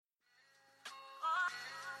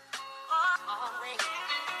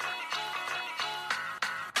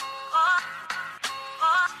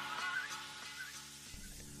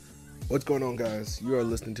What's going on, guys? You are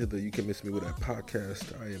listening to the You Can Miss Me With That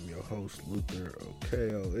podcast. I am your host, Luther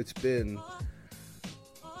Okeo. It's been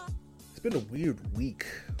a weird week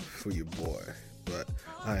for your boy, but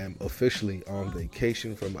I am officially on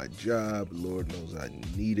vacation from my job. Lord knows I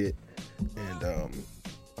need it, and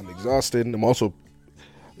I'm exhausted. And I'm also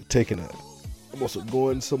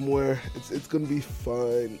going somewhere. It's gonna be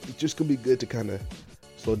fun. It's just gonna be good to kind of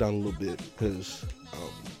slow down a little bit because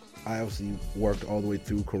I obviously worked all the way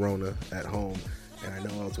through Corona at home, and I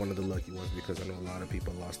know I was one of the lucky ones because I know a lot of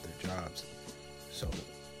people lost their jobs. So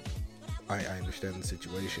I understand the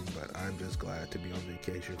situation, but I'm just glad to be on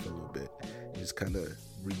vacation for a little bit and just kind of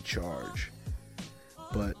recharge.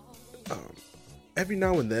 But every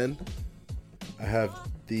now and then I have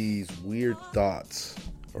these weird thoughts,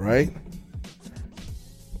 right?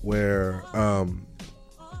 Where I'm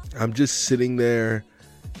just sitting there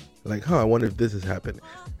like, I wonder if this is happening.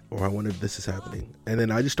 Or I wonder if this is happening. And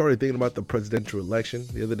then I just started thinking about the presidential election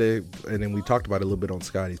the other day. And then we talked about it a little bit on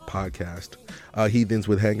Scotty's podcast. Heathens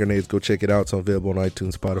with Hand Grenades. Go check it out. It's available on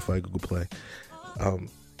iTunes, Spotify, Google Play.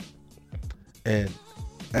 And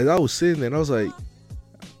as I was sitting there, I was like,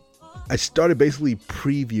 I started basically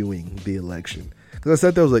previewing the election. Because I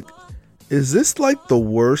sat there, I was like, is this like the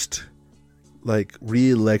worst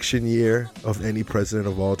re-election year of any president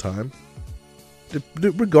of all time?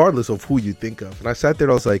 Regardless of who you think of. And I sat there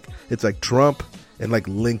and I was like, it's like Trump and like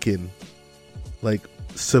Lincoln, like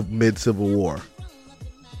mid-Civil War.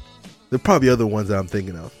 There are probably other ones that I'm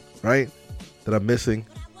thinking of, right? That I'm missing.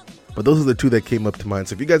 But those are the two that came up to mind.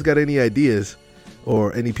 So if you guys got any ideas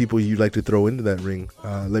or any people you'd like to throw into that ring,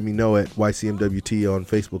 let me know at YCMWT on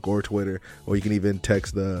Facebook or Twitter. Or you can even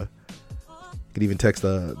text the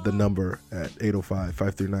number at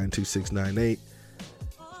 805-539-2698.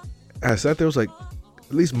 I sat there, I was like,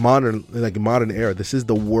 at least modern era, this is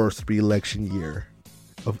the worst re-election year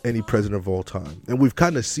of any president of all time. And we've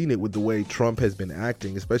kind of seen it with the way Trump has been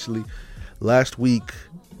acting, especially last week.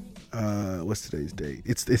 What's today's date?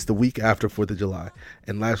 It's the week after 4th of July.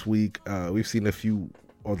 And last week, the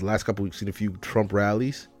last couple weeks, we've seen a few Trump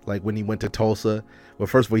rallies. Like when he went to Tulsa. Well,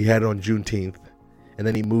 first of all, he had it on Juneteenth. And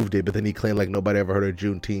then he moved it. But then he claimed like nobody ever heard of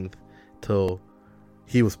Juneteenth till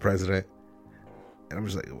he was president. And I'm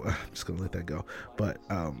just like, well, I'm just going to let that go. But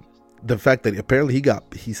the fact that apparently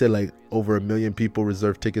he said like over 1 million people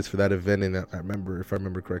reserved tickets for that event. And if I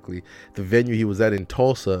remember correctly, the venue he was at in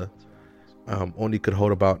Tulsa only could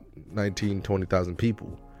hold about 20,000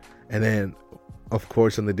 people. And then, of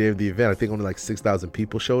course, on the day of the event, I think only like 6,000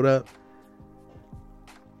 people showed up.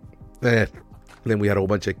 And then we had a whole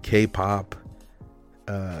bunch of K-pop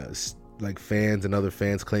like fans and other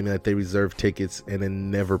fans claiming that they reserved tickets and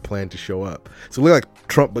then never planned to show up. So it looked like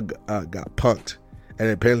Trump got punked,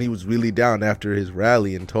 and apparently he was really down after his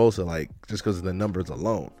rally in Tulsa, like just because of the numbers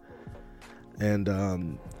alone. And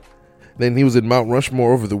then he was in Mount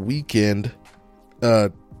Rushmore over the weekend,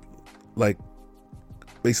 like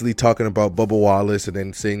basically talking about Bubba Wallace and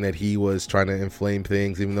then saying that he was trying to inflame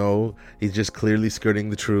things, even though he's just clearly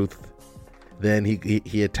skirting the truth. Then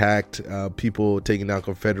he attacked people taking down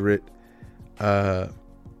Confederate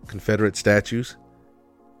statues.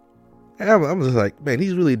 And I'm just like, man,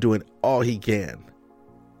 he's really doing all he can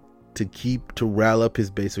to rile up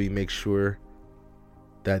his base so he makes sure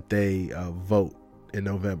that they vote in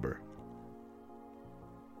November.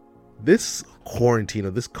 This quarantine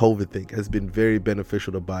or this COVID thing has been very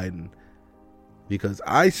beneficial to Biden, because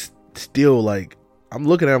I still I'm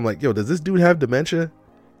looking at him like, yo, does this dude have dementia?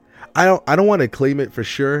 I don't want to claim it for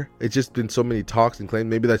sure. It's just been so many talks and claims.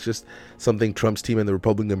 Maybe that's just something Trump's team and the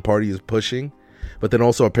Republican Party is pushing. But then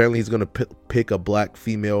also apparently he's going to pick a black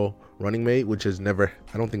female running mate, which I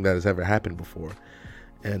don't think that has ever happened before.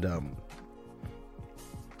 And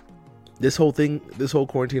this whole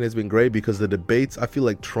quarantine has been great because the debates, I feel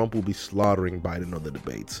like Trump will be slaughtering Biden on the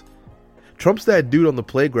debates. Trump's that dude on the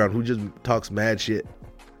playground who just talks mad shit.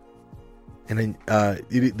 And then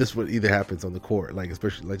this is what either happens on the court, like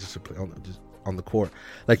especially like just on the court.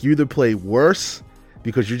 Like you either play worse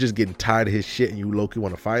because you're just getting tired of his shit and you low-key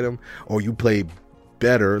want to fight him, or you play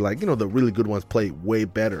better, like the really good ones play way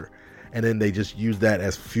better, and then they just use that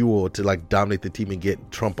as fuel to like dominate the team and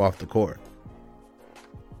get Trump off the court.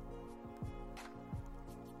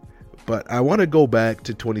 But I want to go back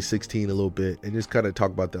to 2016 a little bit and just kind of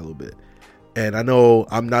talk about that a little bit. And I know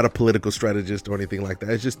I'm not a political strategist or anything like that.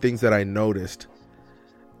 It's just things that I noticed.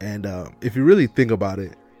 And if you really think about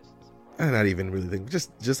it, not even really think,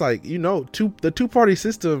 just like, the two-party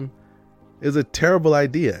system is a terrible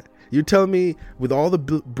idea. You're telling me with all the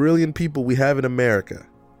brilliant people we have in America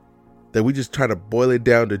that we just try to boil it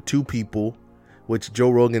down to two people which Joe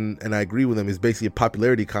Rogan, and I agree with him, is basically a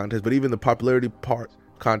popularity contest. But even the popularity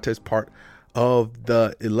contest part of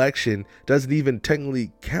the election doesn't even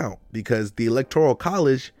technically count, because the Electoral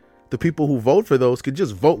College, the people who vote for those, can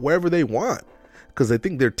just vote wherever they want. Because I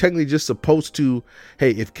think they're technically just supposed to,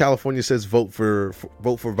 hey, if California says vote for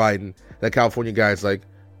Biden, that California guy's like,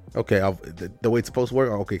 okay, the way it's supposed to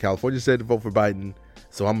work, okay, California said to vote for Biden,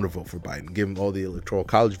 so I'm going to vote for Biden. Give him all the Electoral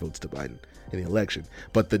College votes to Biden in the election.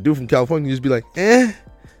 But the dude from California just be like, I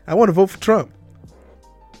want to vote for Trump.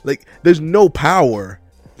 Like, there's no power.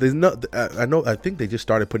 There's no, I think they just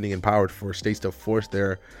started putting in power for states to force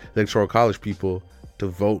their Electoral College people to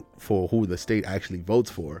vote for who the state actually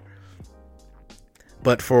votes for.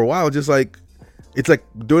 But for a while, just like, it's like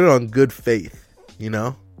doing it on good faith, you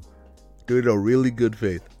know? Doing it on really good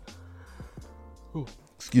faith. Ooh,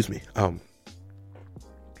 excuse me.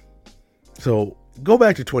 So go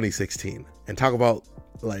back to 2016 and talk about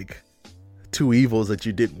like two evils that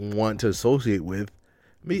you didn't want to associate with.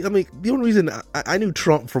 I mean, the only reason I knew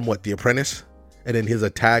Trump from The Apprentice, and then his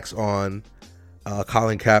attacks on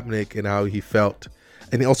Colin Kaepernick and how he felt.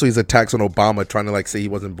 And also his attacks on Obama, trying to like say he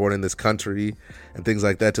wasn't born in this country and things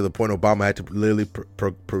like that, to the point Obama had to literally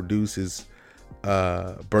produce his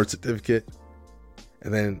birth certificate.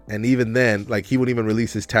 And even then, like, he wouldn't even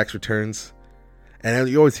release his tax returns. And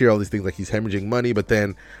you always hear all these things like he's hemorrhaging money, but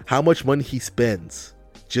then how much money he spends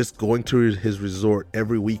just going to his resort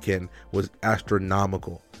every weekend was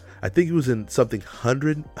astronomical. I think it was in something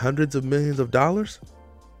hundreds of millions of dollars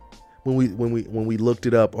when we looked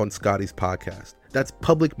it up on Scotty's podcast. That's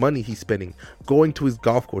public money he's spending going to his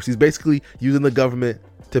golf course. He's basically using the government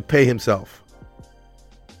to pay himself.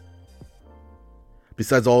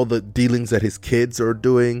 Besides all the dealings that his kids are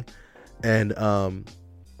doing, and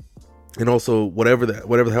also whatever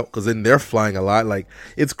the hell, because then they're flying a lot. Like,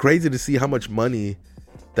 it's crazy to see how much money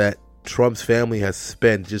that Trump's family has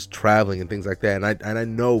spent just traveling and things like that. And I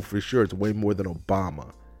know for sure it's way more than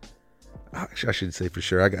Obama. Actually, I shouldn't say for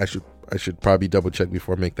sure. I should probably double check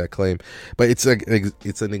before I make that claim. But it's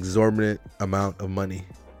an exorbitant amount of money.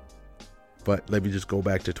 But let me just go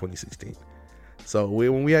back to 2016. So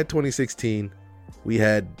when we had 2016, we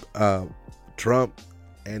had Trump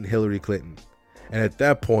and Hillary Clinton, and at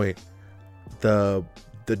that point, the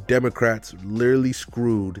Democrats literally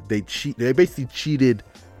screwed. They basically cheated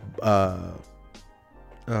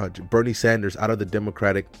Bernie Sanders out of the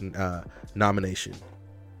Democratic nomination.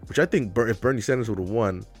 Which I think if Bernie Sanders would have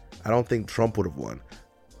won, I don't think Trump would have won.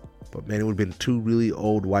 But man, it would have been two really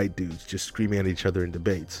old white dudes just screaming at each other in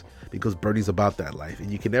debates, because Bernie's about that life.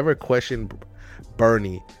 And you can never question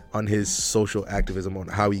Bernie on his social activism, on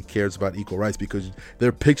how he cares about equal rights, because there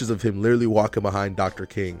are pictures of him literally walking behind Dr.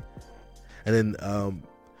 King. And then,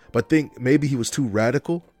 but think maybe he was too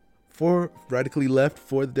radically left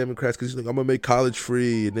for the Democrats, because he's like, I'm going to make college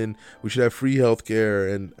free, and then we should have free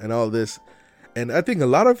healthcare and all this. And I think a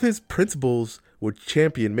lot of his principles were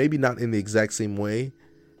championed, maybe not in the exact same way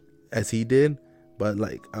as he did, but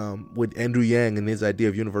like with Andrew Yang and his idea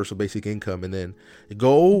of universal basic income. And then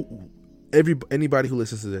anybody who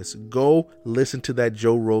listens to this, go listen to that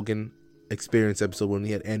Joe Rogan Experience episode when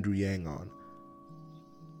he had Andrew Yang on.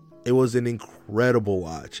 It was an incredible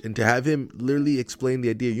watch. And to have him literally explain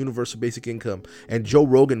the idea of universal basic income, and Joe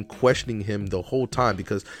Rogan questioning him the whole time,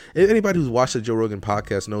 because anybody who's watched the Joe Rogan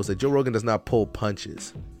podcast knows that Joe Rogan does not pull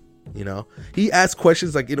punches. You know, he asks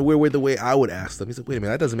questions like in a weird way, the way I would ask them. He's like, wait a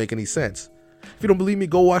minute, that doesn't make any sense. If you don't believe me,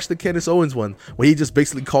 go watch the Candace Owens one, where he just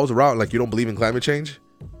basically calls her out like, you don't believe in climate change?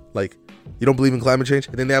 Like, you don't believe in climate change?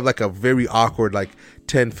 And then they have like a very awkward, like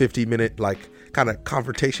 10-15 minute, like kind of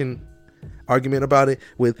confrontation argument about it,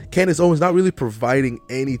 with Candace Owens not really providing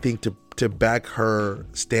anything to back her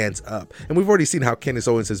stance up. And we've already seen how Candace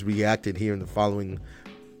Owens has reacted here in the following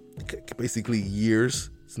basically years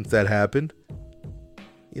since that happened.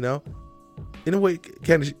 You know, in a way,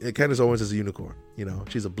 Candace Owens is a unicorn. You know,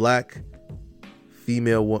 she's a black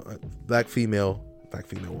female woman.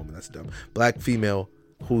 That's dumb. Black female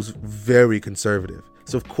who's very conservative.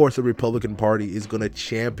 So of course the Republican Party is going to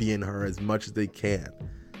champion her as much as they can.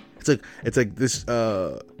 It's like this.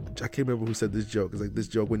 I can't remember who said this joke. It's like this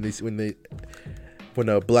joke when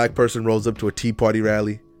a black person rolls up to a Tea Party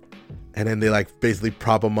rally, and then they like basically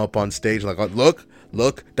prop them up on stage, like, look,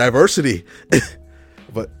 diversity.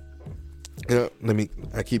 But you know,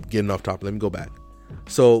 I keep getting off topic. Let me go back.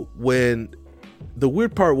 So when the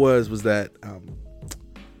weird part was that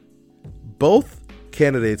both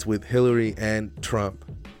candidates, with Hillary and Trump,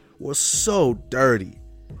 were so dirty.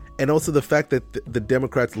 And also the fact that the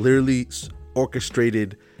Democrats literally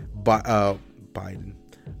orchestrated Biden,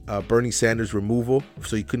 Bernie Sanders' removal,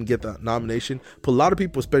 so he couldn't get the nomination, put a lot of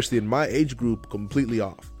people, especially in my age group, completely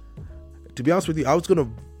off. To be honest with you, I was going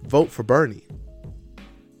to vote for Bernie.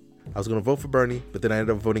 But then I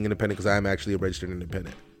ended up voting independent because I am actually a registered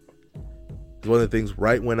independent. It's one of the things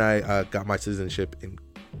right when I got my citizenship in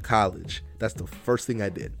college. That's the first thing I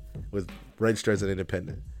did, was register as an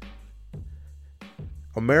independent.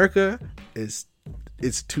 America is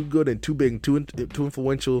too good and too big and too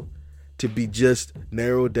influential to be just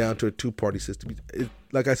narrowed down to a two-party system.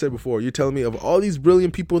 Like I said before, you're telling me of all these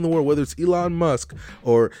brilliant people in the world, whether it's Elon Musk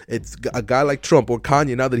or it's a guy like Trump or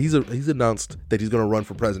Kanye, now that he's announced that he's going to run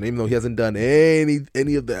for president, even though he hasn't done any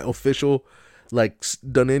of the official,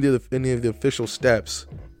 any of the official steps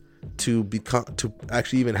to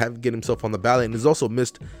actually even get himself on the ballot, and has also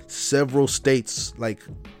missed several states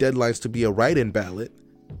deadlines to be a write-in ballot.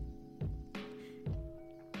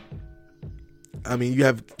 I mean, you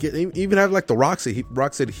even have The Rock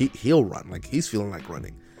said he'll run, he's feeling like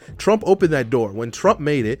running. Trump opened that door when Trump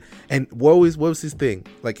made it, and what was his thing?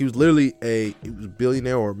 He was literally he was a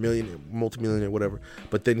billionaire or millionaire, multimillionaire, whatever.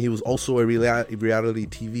 But then he was also a reality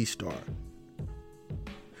TV star.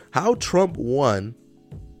 How Trump won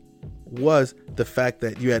was the fact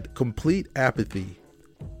that you had complete apathy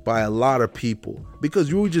by a lot of people,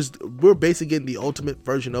 because we're basically getting the ultimate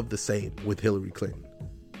version of the same with Hillary Clinton.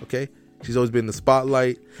 Okay. She's always been in the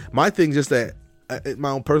spotlight. My thing, just that,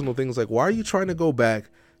 my own personal thing is why are you trying to go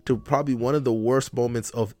back to probably one of the worst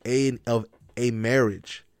moments of a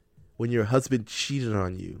marriage, when your husband cheated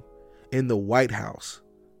on you in the White House?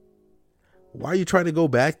 Why are you trying to go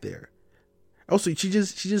back there? Also, she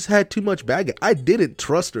just had too much baggage. I didn't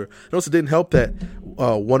trust her. It also didn't help that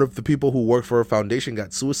one of the people who worked for her foundation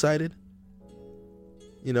got suicided.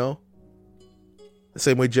 You know? The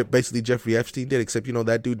same way basically Jeffrey Epstein did, except,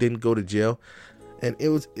 that dude didn't go to jail. And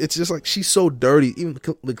it's just she's so dirty. Even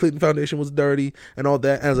the Clinton Foundation was dirty and all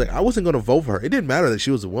that. And I was I wasn't going to vote for her. It didn't matter that she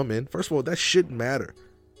was a woman. First of all, that shouldn't matter.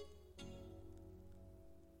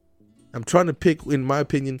 I'm trying to pick, in my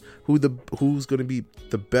opinion, who's going to be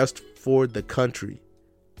the best for the country.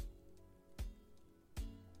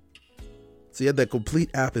 So you had that complete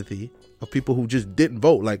apathy of people who just didn't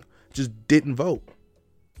vote, didn't vote.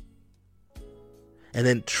 And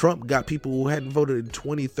then Trump got people who hadn't voted in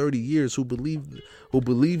 20, 30 years who believe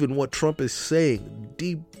in what Trump is saying.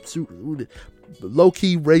 Deep,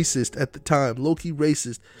 low-key racist at the time,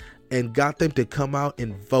 and got them to come out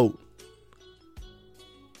and vote.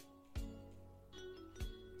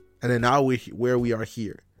 And then now we're where we are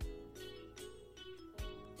here.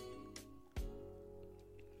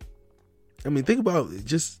 I mean, think about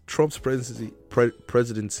just Trump's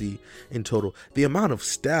presidency in total. The amount of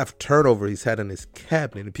staff turnover he's had in his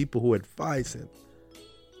cabinet and people who advise him.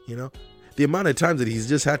 The amount of times that he's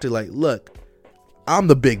just had to look, I'm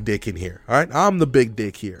the big dick in here. All right, I'm the big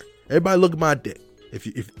dick here. Everybody look at my dick.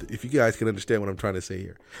 If you guys can understand what I'm trying to say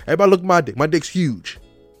here. Everybody look at my dick. My dick's huge.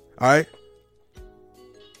 All right.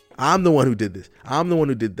 I'm the one who did this. I'm the one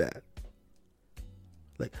who did that.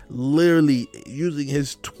 Literally using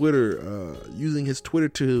his Twitter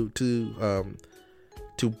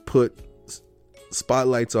to put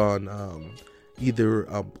spotlights on either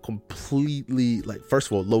completely first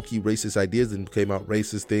of all low-key racist ideas and came out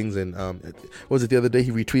racist things, and what was it the other day,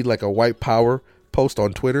 he retweeted a white power post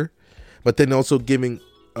on Twitter, but then also giving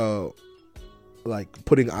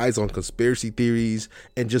putting eyes on conspiracy theories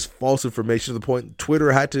and just false information to the point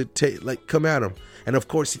Twitter had to come at him. And of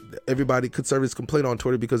course, conservatives complain on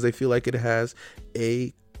Twitter because they feel like it has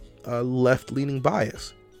a left-leaning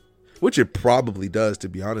bias, which it probably does, to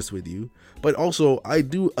be honest with you. But also, I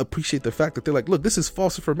do appreciate the fact that they're look, this is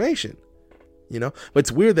false information, But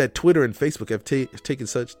it's weird that Twitter and Facebook have taken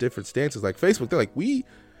such different stances. Facebook, they're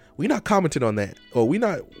we not commenting on that, or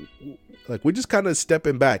we're just kind of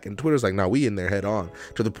stepping back, and Twitter's nah, we in there head on,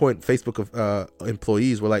 to the point Facebook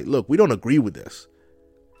employees were look, we don't agree with this,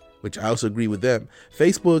 which I also agree with them.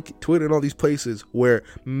 Facebook, Twitter, and all these places where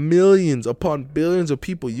millions upon billions of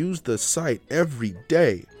people use the site every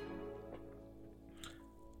day,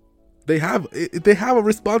 they have a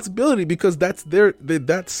responsibility, because that's they're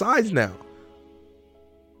that size now.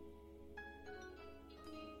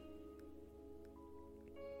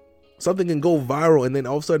 Something can go viral, and then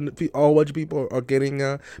all of a sudden, a bunch of people are getting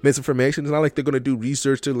misinformation. It's not like they're going to do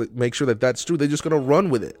research to make sure that that's true. They're just going to run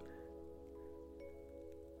with it.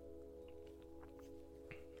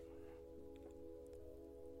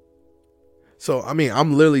 So, I mean,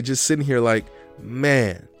 I'm literally just sitting here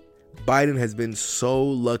man, Biden has been so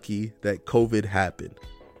lucky that COVID happened.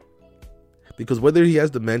 Because whether he has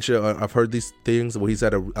dementia, or I've heard these things where he's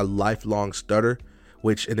had a lifelong stutter,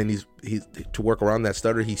 and then he's to work around that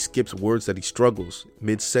stutter, he skips words that he struggles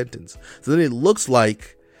mid-sentence. So then it looks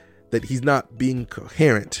like that he's not being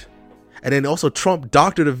coherent. And then also Trump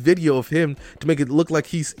doctored a video of him to make it look like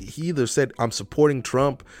he either said, I'm supporting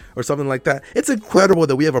Trump or something like that. It's incredible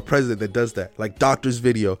that we have a president that does that. Like doctors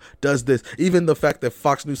video, does this. Even the fact that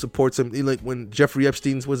Fox News supports him, like when Jeffrey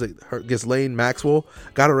Epstein's, Ghislaine Maxwell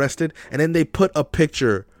got arrested. And then they put a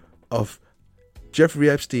picture of Jeffrey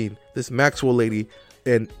Epstein, this Maxwell lady,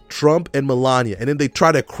 and Trump and Melania. And then they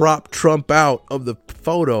try to crop Trump out of the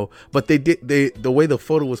photo. But the way the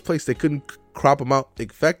photo was placed, they couldn't crop him out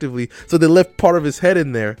effectively, so they left part of his head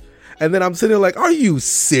in there. And then I'm sitting there like, are you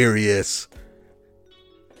serious?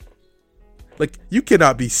 Like, you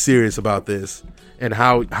cannot be serious about this. And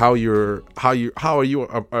how are you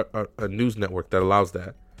a news network that allows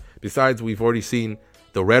that? Besides, we've already seen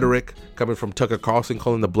the rhetoric coming from Tucker Carlson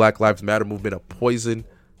calling the Black Lives Matter movement a poison.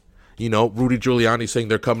 You know, Rudy Giuliani saying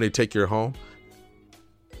they're coming to take your home.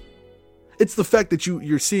 It's the fact that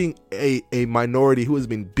you're seeing a minority who has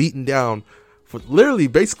been beaten down for literally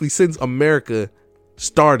basically since America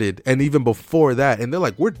started, and even before that. And they're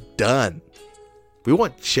like, we're done. We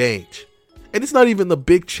want change. And it's not even the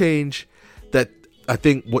big change that I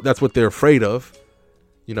think that's what they're afraid of.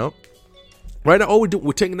 You know, right now, all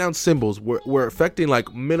we're taking down symbols. We're affecting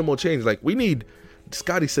like minimal change. Like we need,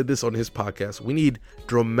 Scotty said this on his podcast, we need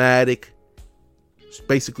dramatic,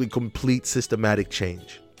 basically complete systematic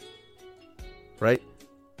change. Right?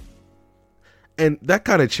 And that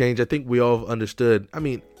kind of change, I think we all understood. I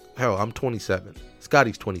mean, hell, I'm 27.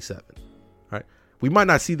 Scotty's 27. Right? We might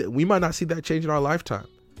not see that. We might not see that change in our lifetime.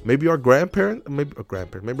 Maybe our grandparents, maybe our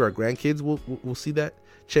grandkids will see that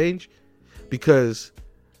change. Because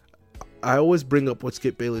I always bring up what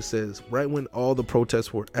Skip Bayless says. Right when all the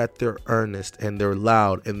protests were at their earnest and they're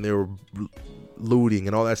loud and they were looting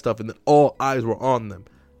and all that stuff, and then all eyes were on them.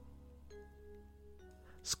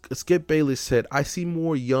 Skip Bayless said, I see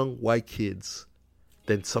more young white kids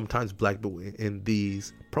than sometimes black people in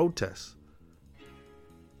these protests.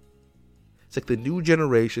 It's like the new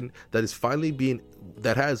generation that is finally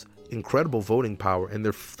that has incredible voting power, and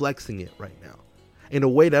they're flexing it right now in a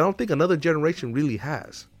way that I don't think another generation really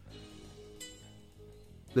has.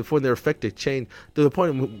 Therefore, their effective change to the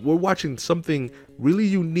point we're watching something really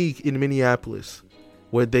unique in Minneapolis,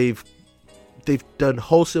 where they've done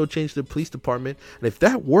wholesale change to the police department. And if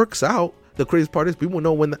that works out, the craziest part is we will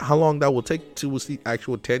know how long that will take to see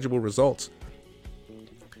actual tangible results.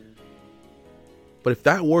 But if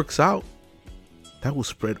that works out, that will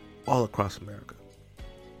spread all across America.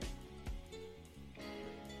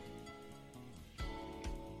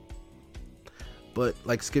 But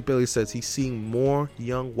like Skip Bayless says, he's seeing more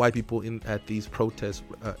young white people at these protests,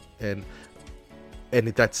 and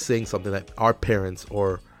that's saying something that our parents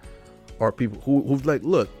or people who've like,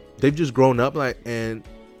 look, they've just grown up, like, and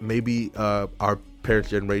maybe our parents'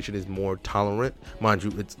 generation is more tolerant. Mind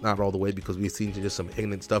you, it's not all the way, because we've seen just some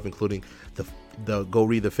ignorant stuff, including the go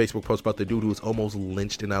read the Facebook post about the dude who was almost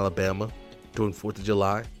lynched in Alabama during 4th of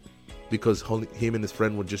July because him and his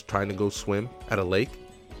friend were just trying to go swim at a lake.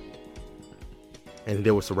 And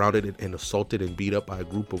they were surrounded and assaulted and beat up by a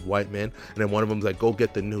group of white men. And then one of them's like, go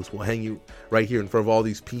get the noose. We'll hang you right here in front of all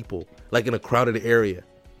these people, like in a crowded area.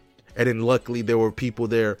 And then luckily there were people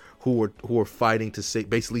there who were fighting to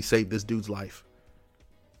basically save this dude's life.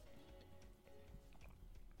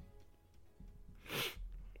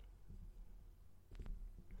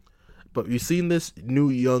 But you've seen this new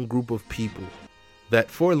young group of people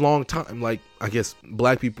that for a long time, like, I guess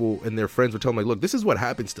black people and their friends would tell them, like, look, this is what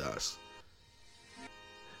happens to us.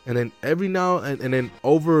 And then every now and then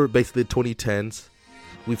over basically the 2010s,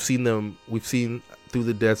 we've seen through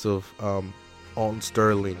the deaths of Alton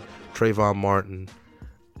Sterling, Trayvon Martin,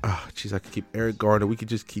 I could keep Eric Garner, we could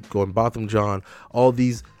just keep going, Botham Jean, all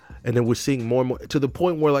these, and then we're seeing more and more, to the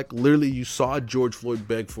point where, like, literally you saw George Floyd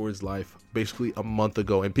beg for his life basically a month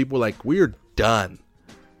ago, and people were like, we're done.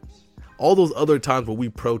 All those other times where we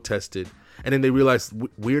protested, and then they realized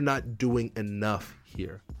we're not doing enough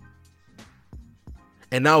here.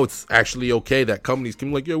 And now it's actually okay that companies can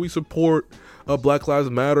be like, yeah, we support Black Lives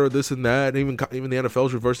Matter, this and that. And even the NFL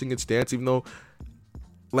is reversing its stance, even though,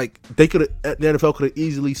 like, the NFL could have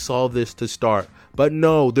easily solved this to start. But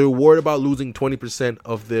no, they're worried about losing 20%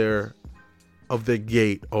 of their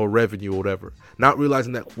gate or revenue or whatever. Not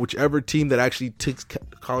realizing that whichever team that actually takes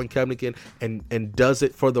Colin Kaepernick in and does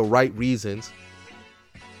it for the right reasons,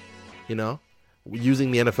 you know, using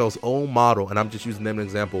the NFL's own model, and I'm just using them as an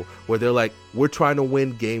example, where they're like, we're trying to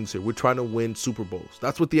win games here. We're trying to win Super Bowls.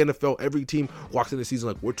 That's what the NFL, every team walks in the season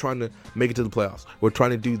like, we're trying to make it to the playoffs. We're trying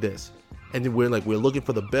to do this. And then we're looking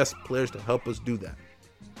for the best players to help us do that.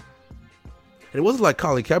 And it wasn't like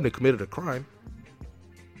Colin Kaepernick committed a crime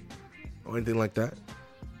or anything like that.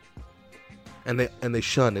 And they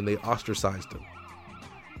shunned and they ostracized him.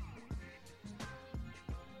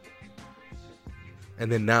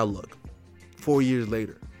 And then now look, 4 years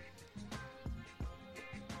later.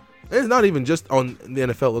 And it's not even just on the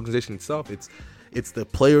NFL organization itself. It's the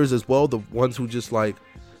players as well, the ones who just like,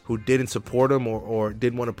 who didn't support him or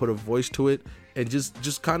didn't want to put a voice to it and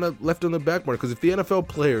just kind of left on the back burner. Because if the NFL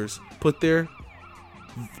players put their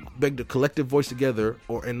the collective voice together,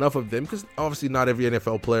 or enough of them, because obviously not every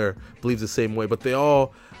NFL player believes the same way, but they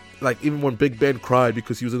all, like even when Big Ben cried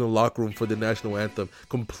because he was in the locker room for the national anthem,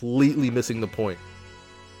 completely missing the point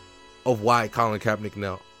of why Colin Kaepernick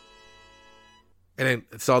knelt. And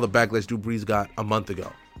then saw the backlash Drew Brees got a month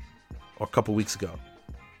ago or a couple weeks ago.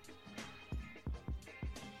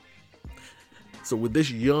 So with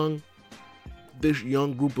this young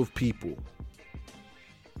group of people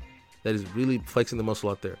that is really flexing the muscle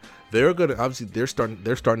out there, they're starting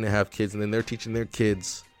to have kids, and then they're teaching their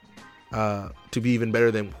kids to be even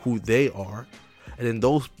better than who they are. And then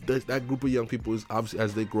that group of young people is obviously,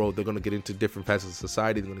 as they grow, they're going to get into different facets of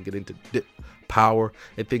society. They're going to get into power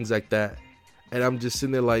and things like that. And I'm just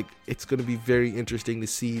sitting there like, it's going to be very interesting to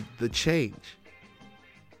see the change.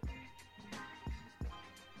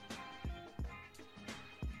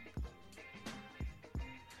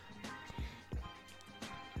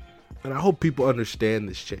 And I hope people understand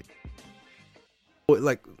this change.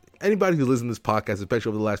 Like, anybody who listens to this podcast, especially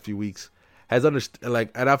over the last few weeks, has understood,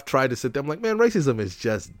 like, and I've tried to sit there, I'm like, man, racism is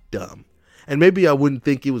just dumb. And maybe I wouldn't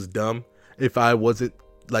think it was dumb if I wasn't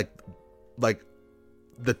like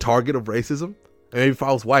the target of racism. And maybe if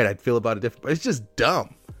I was white, I'd feel about it different, but it's just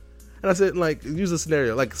dumb. And I said, like, use a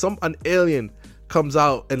scenario, like an alien comes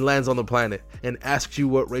out and lands on the planet and asks you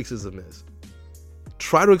what racism is.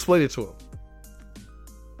 Try to explain it to him.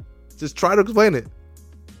 Just try to explain it.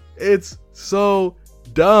 It's so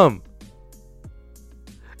dumb.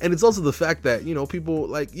 And it's also the fact that, you know, people,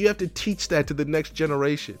 like, you have to teach that to the next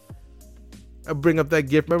generation. I bring up that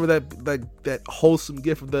gif. Remember that wholesome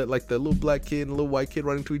gif of the little black kid and the little white kid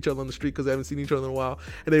running to each other on the street because they haven't seen each other in a while,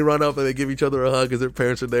 and they run up and they give each other a hug as their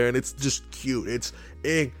parents are there, and it's just cute. It's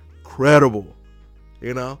incredible,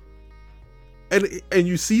 you know. And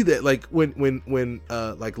you see that, like, when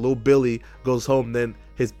like little Billy goes home, then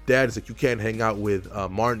his dad is like, you can't hang out with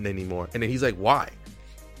Martin anymore, and then he's like, why?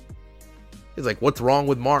 He's like, what's wrong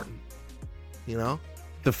with Martin? You know,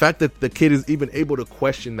 the fact that the kid is even able to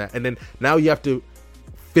question that, and then now you have to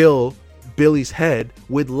fill Billy's head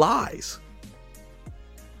with lies,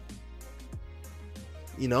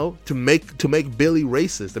 you know, to make Billy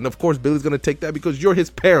racist. And of course Billy's gonna take that because you're his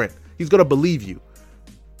parent. He's gonna believe you,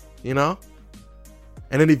 you know.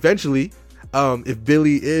 And then eventually, if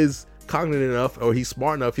Billy is cognitive enough or he's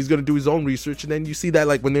smart enough, he's gonna do his own research. And then you see that,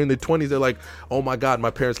 like, when they're in their 20s, they're like, oh my God,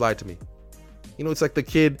 my parents lied to me. You know, it's like the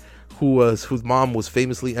kid whose mom was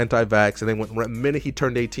famously anti-vax, and then the minute he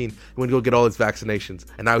turned 18, he went to go get all his vaccinations,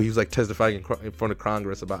 and now he was like testifying in front of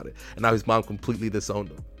Congress about it, and now his mom completely disowned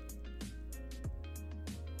him.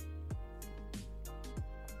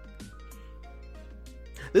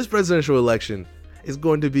 This presidential election is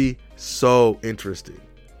going to be so interesting.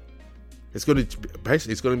 It's going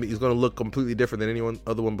to look completely different than any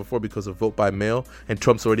other one before because of vote by mail, and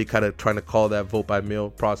Trump's already kind of trying to call that vote by mail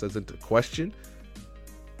process into question.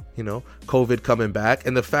 You know, COVID coming back,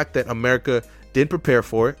 and the fact that America didn't prepare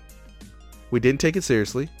for it. We didn't take it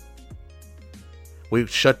seriously. We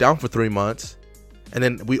shut down for 3 months, and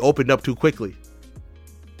then we opened up too quickly.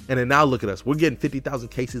 And then now look at us. We're getting 50,000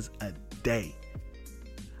 cases a day.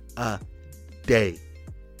 A day.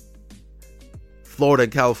 Florida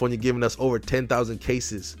and California giving us over 10,000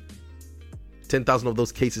 cases. 10,000 of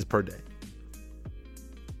those cases per day.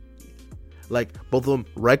 Like, both of them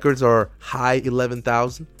records are high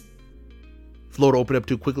 11,000. Florida opened up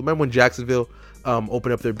too quickly. Remember when Jacksonville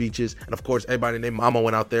opened up their beaches, and of course everybody named Mama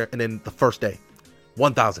went out there, and then the first day,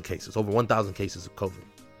 1,000 cases, over 1,000 cases of COVID.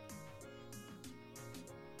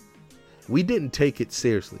 We didn't take it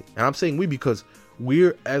seriously, and I'm saying we because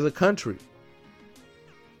we're, as a country,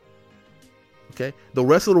 okay, the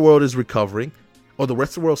rest of the world is recovering, or the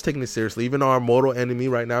rest of the world's taking it seriously. Even our mortal enemy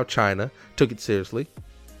right now, China, took it seriously,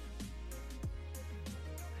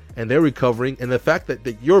 and they're recovering. And the fact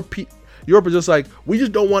that Europe is just like, we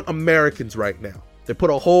just don't want Americans right now. They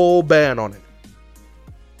put a whole ban on it.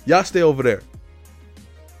 Y'all stay over there.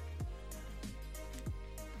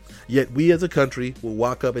 Yet we as a country will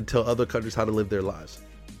walk up and tell other countries how to live their lives,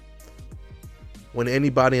 when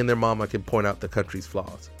anybody and their mama can point out the country's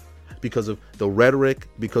flaws because of the rhetoric,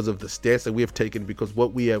 because of the stance that we have taken, because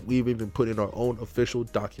we've even put in our own official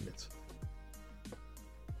documents.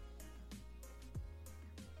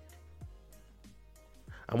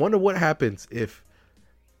 I wonder what happens if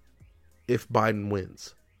Biden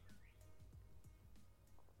wins.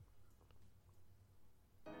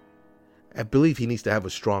 I believe he needs to have a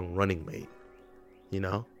strong running mate, you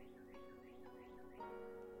know?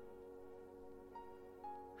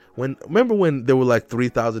 Remember when there were like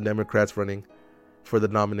 3,000 Democrats running for the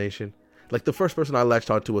nomination? Like the first person I latched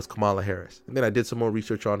onto was Kamala Harris. And then I did some more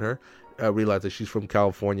research on her. I realized that she's from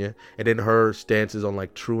California. And then her stances on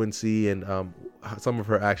like truancy and some of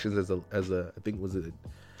her actions as a I think was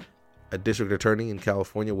a district attorney in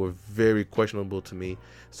California were very questionable to me.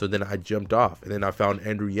 So then I jumped off. And then I found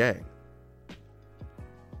Andrew Yang.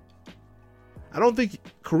 I don't think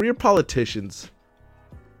career politicians,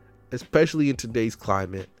 especially in today's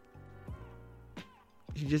climate,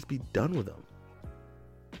 you should just be done with them.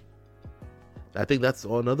 I think that's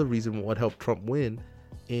another reason what helped Trump win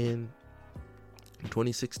in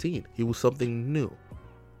 2016. He was something new.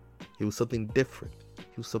 He was something different.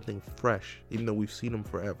 He was something fresh, even though we've seen him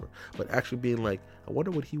forever. But actually being like, I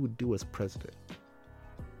wonder what he would do as president.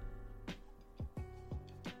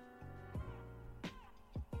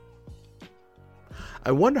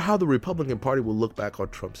 I wonder how the Republican Party will look back on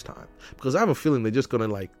Trump's time, because I have a feeling they're just gonna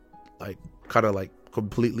like kind of like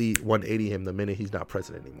completely 180 him the minute he's not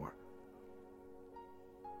president anymore.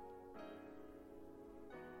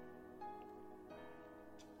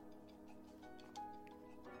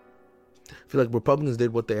 I feel like Republicans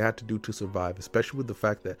did what they had to do to survive, especially with the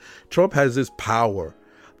fact that Trump has this power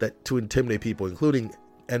that to intimidate people, including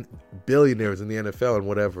and billionaires in the NFL and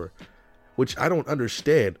whatever, which I don't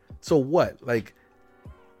understand. So what? Like,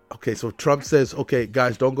 okay, so Trump says, okay,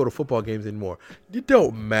 guys, don't go to football games anymore. It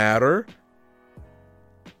don't matter.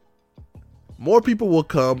 More people will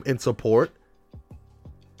come and support.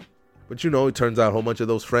 But, you know, it turns out a whole bunch of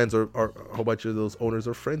those friends or a whole bunch of those owners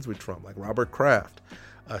are friends with Trump, like Robert Kraft,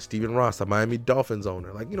 Stephen Ross, the Miami Dolphins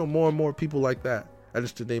owner. Like, you know, more and more people like that.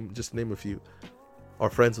 Just to name a few, are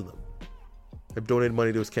friends with him. They've donated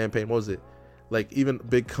money to his campaign. What was it? Like, even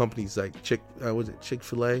big companies like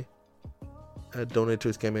Chick-fil-A? Donated to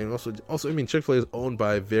his campaign. Also, I mean, Chick-fil-A is owned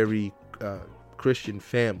by a very Christian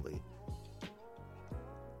family.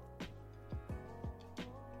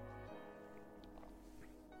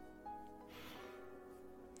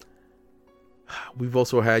 We've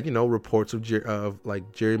also had, you know, reports of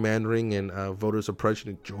like gerrymandering and voter suppression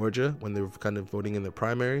in Georgia when they were kind of voting in the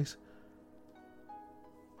primaries.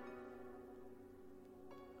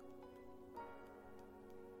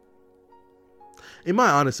 In my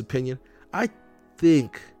honest opinion, I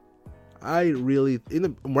think right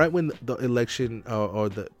when the election or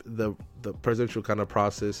the presidential kind of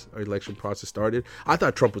process or election process started, I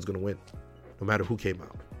thought Trump was going to win, no matter who came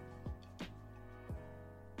out.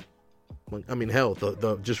 I mean, hell,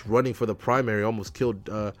 the just running for the primary almost killed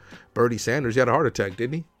Bernie Sanders. He had a heart attack,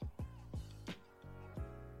 didn't he?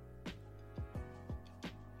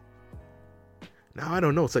 Now I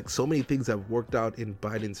don't know. It's like so many things have worked out in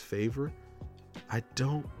Biden's favor. I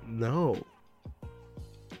don't know.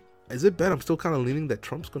 Is it bad? I'm still kind of leaning that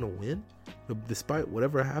Trump's going to win, despite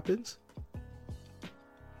whatever happens.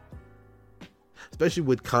 Especially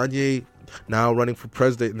with Kanye now running for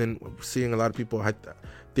president, and then seeing a lot of people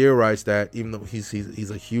theorize that even though he's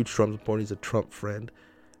a huge Trump supporter, he's a Trump friend,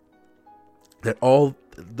 that all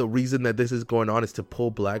the reason that this is going on is to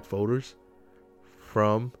pull black voters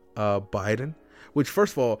from Biden. Which,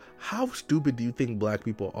 first of all, how stupid do you think black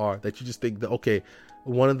people are that you just think that, okay,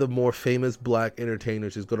 one of the more famous black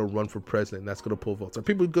entertainers is going to run for president and that's going to pull votes? Are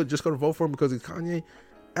people just going to vote for him because he's Kanye?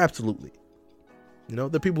 Absolutely. You know,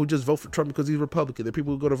 the people who just vote for Trump because he's Republican. The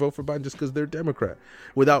people who go to vote for Biden just because they're Democrat,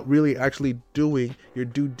 without really actually doing your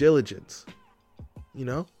due diligence. You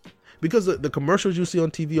know, because the commercials you see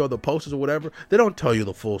on TV or the posters or whatever, they don't tell you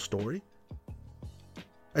the full story.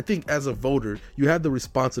 I think as a voter, you have the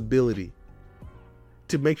responsibility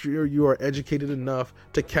to make sure you are educated enough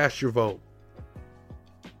to cast your vote,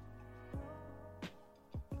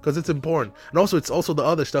 because it's important. And also, it's also the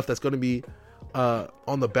other stuff that's going to be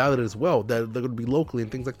on the ballot as well, that they're going to be locally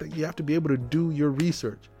and things like that. You have to be able to do your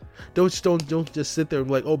research. Don't just sit there and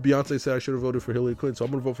be like, oh, Beyonce said I should have voted for Hillary Clinton, so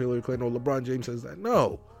I'm going to vote for Hillary Clinton. Or LeBron James says that.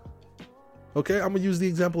 No. Okay, I'm going to use the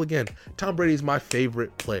example again. Tom Brady is my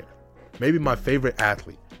favorite player, maybe my favorite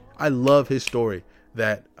athlete. I love his story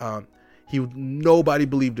that nobody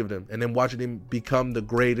believed in him, and then watching him become the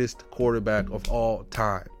greatest quarterback of all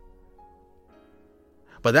time.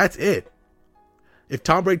 But that's it. If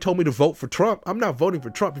Tom Brady told me to vote for Trump, I'm not voting for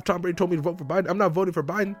Trump. If Tom Brady told me to vote for Biden, I'm not voting for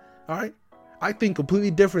Biden. All right? I think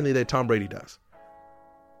completely differently than Tom Brady does.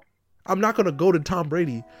 I'm not going to go to Tom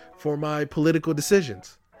Brady for my political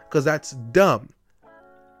decisions, because that's dumb.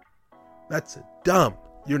 That's dumb.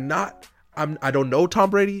 You're not. I don't know Tom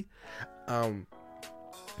Brady.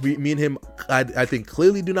 Me and him, I think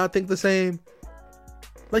clearly do not think the same.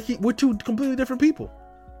 Like we're two completely different people.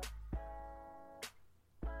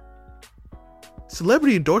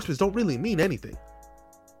 Celebrity endorsements don't really mean anything.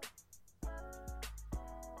 I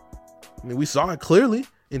mean, we saw it clearly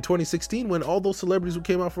in 2016 when all those celebrities who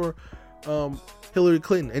came out for Hillary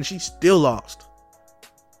Clinton, and she still lost.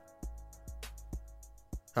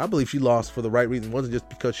 I believe she lost for the right reason. It wasn't just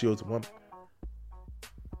because she was a woman.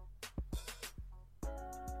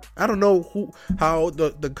 I don't know how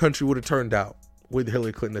the country would have turned out with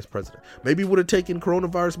Hillary Clinton as president. Maybe would have taken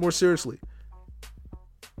coronavirus more seriously.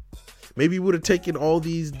 Maybe would have taken all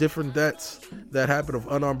these different deaths that happen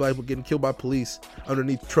of unarmed black people getting killed by police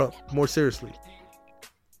underneath Trump more seriously.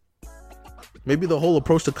 Maybe the whole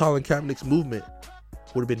approach to Colin Kaepernick's movement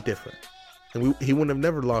would have been different, and he wouldn't have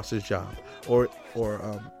never lost his job, or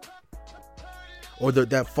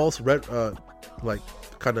that false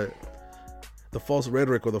the false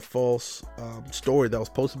rhetoric or the false story that was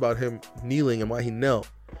posted about him kneeling and why he knelt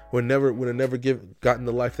would have never gotten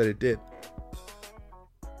the life that it did.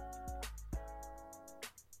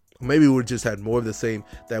 Maybe we would have just had more of the same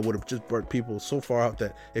that would have just burnt people so far out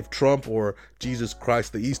that if Trump or Jesus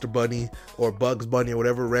Christ, the Easter Bunny, or Bugs Bunny or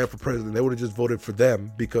whatever ran for president, they would have just voted for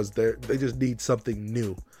them because they just need something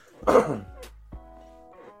new.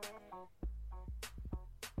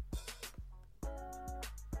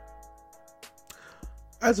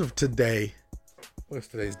 As of today, what's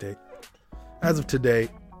today's date? As of today,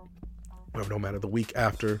 or no matter, the week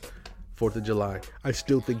after 4th of July, I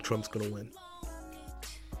still think Trump's going to win.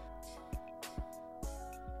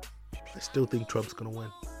 I still think Trump's going to win.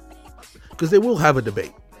 Because they will have a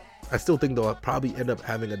debate. I still think they'll probably end up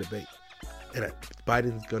having a debate. And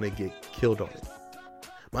Biden's going to get killed on it.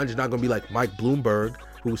 Mind you, not going to be like Mike Bloomberg,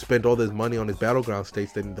 who spent all this money on his battleground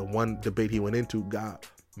states, then the one debate he went into got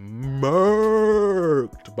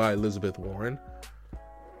murked by Elizabeth Warren.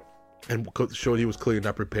 And showed he was clearly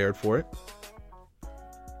not prepared for it.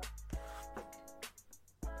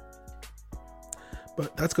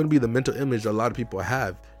 But that's going to be the mental image that a lot of people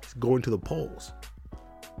have going to the polls.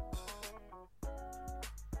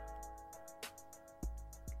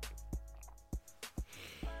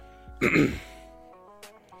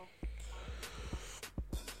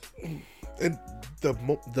 And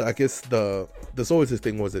I guess there's always this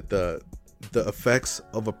thing, was it the effects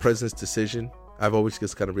of a president's decision? I've always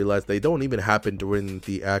just kind of realized they don't even happen during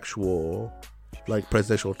the actual like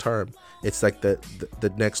presidential term. It's like the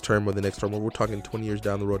next term or the next term, where we're talking 20 years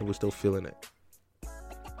down the road and we're still feeling it.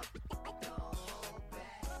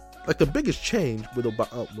 Like the biggest change with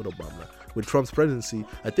Trump's presidency,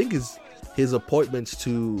 I think, is his appointments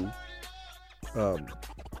to, the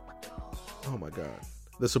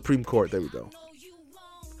Supreme Court. There we go.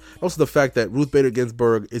 Also, the fact that Ruth Bader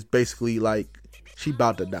Ginsburg is basically like, she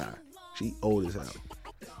about to die. She old as hell.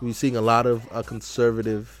 We're seeing a lot of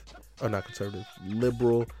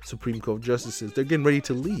liberal Supreme Court justices. They're getting ready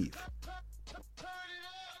to leave.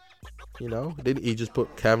 You know, did he just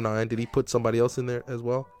put Kavanaugh in? Did he put somebody else in there as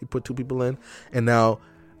well? He put two people in, and now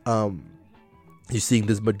you're seeing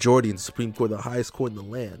this majority in the Supreme Court, the highest court in the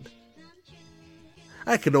land.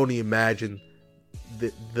 I can only imagine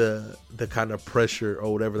the kind of pressure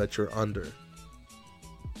or whatever that you're under,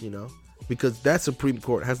 you know, because that Supreme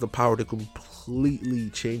Court has the power to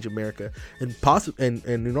completely change America and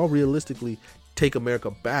realistically take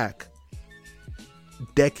America back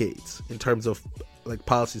decades in terms of like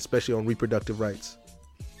policy, especially on reproductive rights.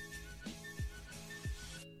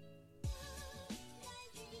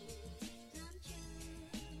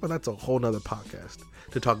 But that's a whole nother podcast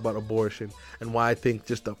to talk about abortion and why I think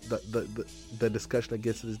just the discussion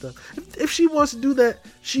against it is done. If she wants to do that,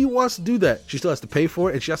 she wants to do that. She still has to pay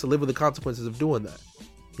for it, and she has to live with the consequences of doing that.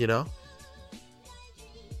 You know?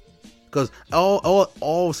 Because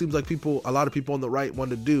all seems like a lot of people on the right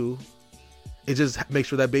want to do is just make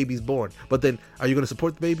sure that baby's born. But then, are you going to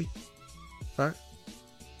support the baby? All right?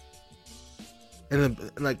 And then,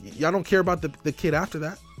 like, y'all don't care about the kid after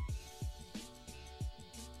that.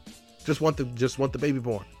 Just want the baby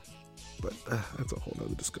born. But that's a whole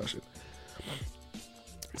nother discussion.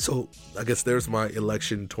 So I guess there's my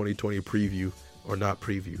election 2020 preview, or not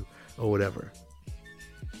preview, or whatever.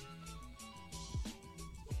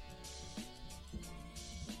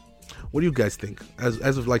 What do you guys think?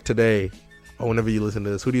 As of like today, or whenever you listen to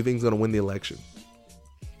this, who do you think is going to win the election?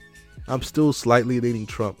 I'm still slightly leaning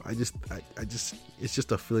Trump. I just it's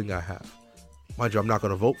just a feeling I have. Mind you, I'm not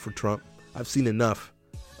going to vote for Trump. I've seen enough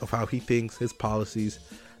of how he thinks, his policies,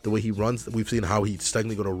 the way he runs. We've seen how he's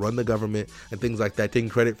technically going to run the government and things like that, taking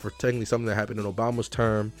credit for technically something that happened in Obama's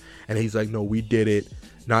term. And he's like, no, we did it.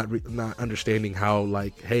 Not understanding how,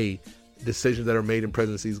 like, hey, decisions that are made in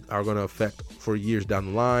presidencies are going to affect for years down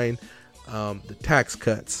the line. The tax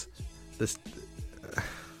cuts,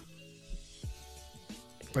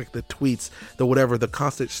 like the tweets, the whatever, the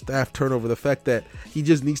constant staff turnover, the fact that he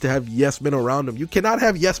just needs to have yes men around him. You cannot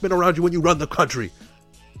have yes men around you when you run the country.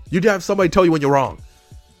 You'd have somebody tell you when you're wrong.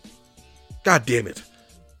 God damn it.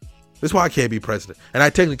 That's why I can't be president. And I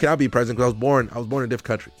technically cannot be president because I was born in a different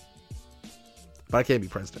country. But I can't be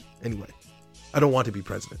president. Anyway, I don't want to be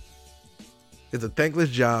president. It's a thankless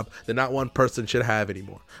job that not one person should have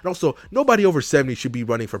anymore. And also, nobody over 70 should be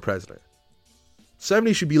running for president.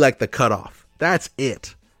 70 should be like the cutoff. That's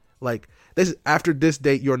it. Like, this, after this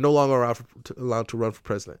date, you're no longer allowed to run for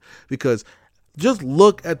president. Because just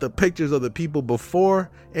look at the pictures of the people before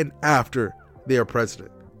and after they are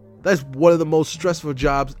president. That's one of the most stressful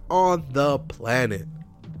jobs on the planet.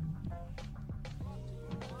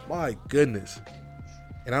 My goodness.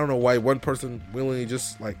 And I don't know why one person willingly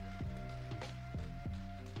just like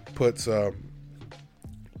puts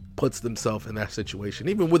themselves in that situation,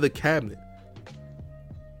 even with a cabinet.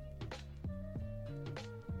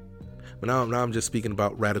 But now I'm just speaking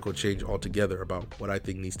about radical change altogether, about what I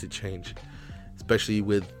think needs to change, especially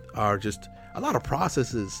with our just a lot of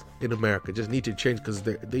processes in America just need to change because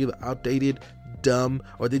they're either outdated, dumb,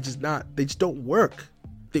 or they just don't work.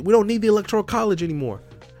 We don't need the Electoral College anymore.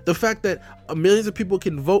 The fact that millions of people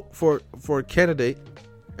can vote for a candidate,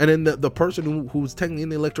 and then the person who's technically in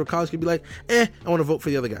the Electoral College can be like, I want to vote for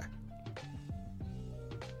the other guy.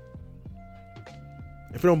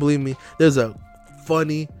 If you don't believe me, there's a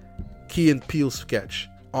funny Key and Peele sketch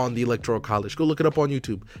on the Electoral College. Go look it up on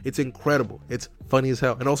YouTube. It's incredible. It's funny as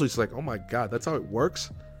hell. And also it's like, oh my God, that's how it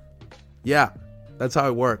works? Yeah, that's how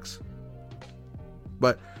it works.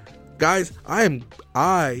 But guys, I am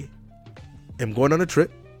going on a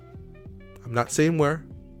trip. I'm not saying where,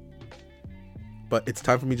 but it's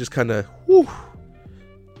time for me just kind of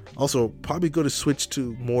also probably going to switch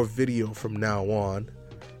to more video from now on.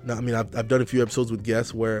 Now, I mean, I've done a few episodes with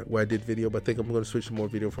guests where I did video, but I think I'm going to switch to more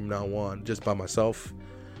video from now on, just by myself.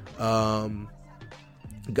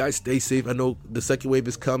 Guys, stay safe. I know the second wave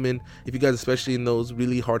is coming. If you guys, especially in those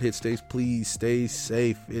really hard hit states, please stay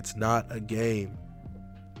safe. It's not a game.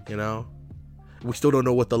 You know, we still don't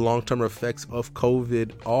know what the long-term effects of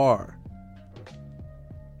COVID are.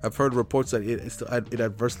 I've heard reports that it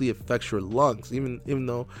adversely affects your lungs, even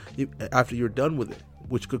though after you're done with it,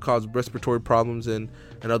 which could cause respiratory problems and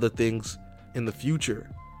other things in the future.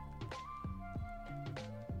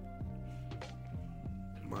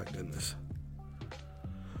 My goodness.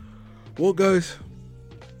 Well, guys,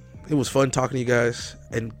 it was fun talking to you guys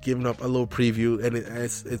and giving up a little preview. And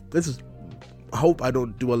this is, I hope I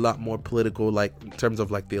don't do a lot more political, like in terms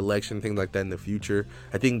of like the election, things like that in the future.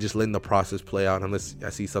 I think just letting the process play out, unless I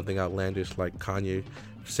see something outlandish like Kanye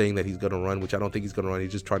saying that he's going to run, which I don't think he's going to run.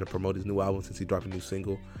 He's just trying to promote his new album since he dropped a new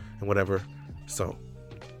single and whatever. So,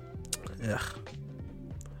 yeah.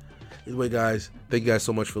 Anyway, guys, thank you guys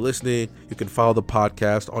so much for listening. You can follow the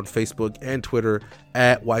podcast on Facebook and Twitter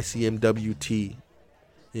at YCMWT.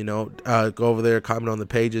 You know, go over there, comment on the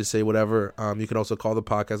pages, say whatever. You can also call the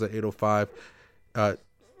podcast at 805.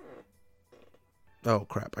 Oh,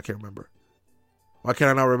 crap. I can't remember. Why can't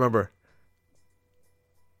I not remember?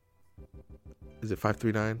 Is it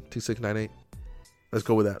 539-2698? Let's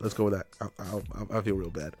go with that. I feel real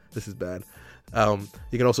bad. This is bad.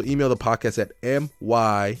 You can also email the podcast at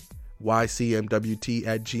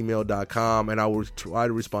mycmwt@gmail.com, and I will try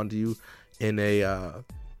to respond to you in a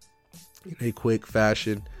quick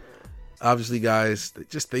fashion. Obviously, guys,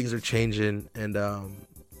 just things are changing, and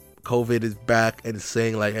COVID is back and it's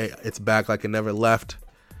saying like, hey, it's back like it never left.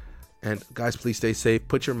 And guys, please stay safe.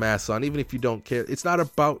 Put your masks on, even if you don't care. It's not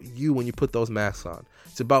about you when you put those masks on.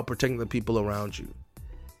 It's about protecting the people around you.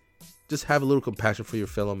 Just have a little compassion for your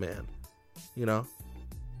fellow man. You know?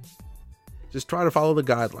 Just try to follow the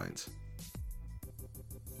guidelines.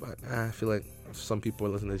 But I feel like some people are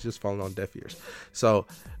listening, it's just falling on deaf ears. So,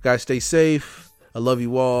 guys, stay safe. I love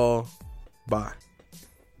you all. Bye.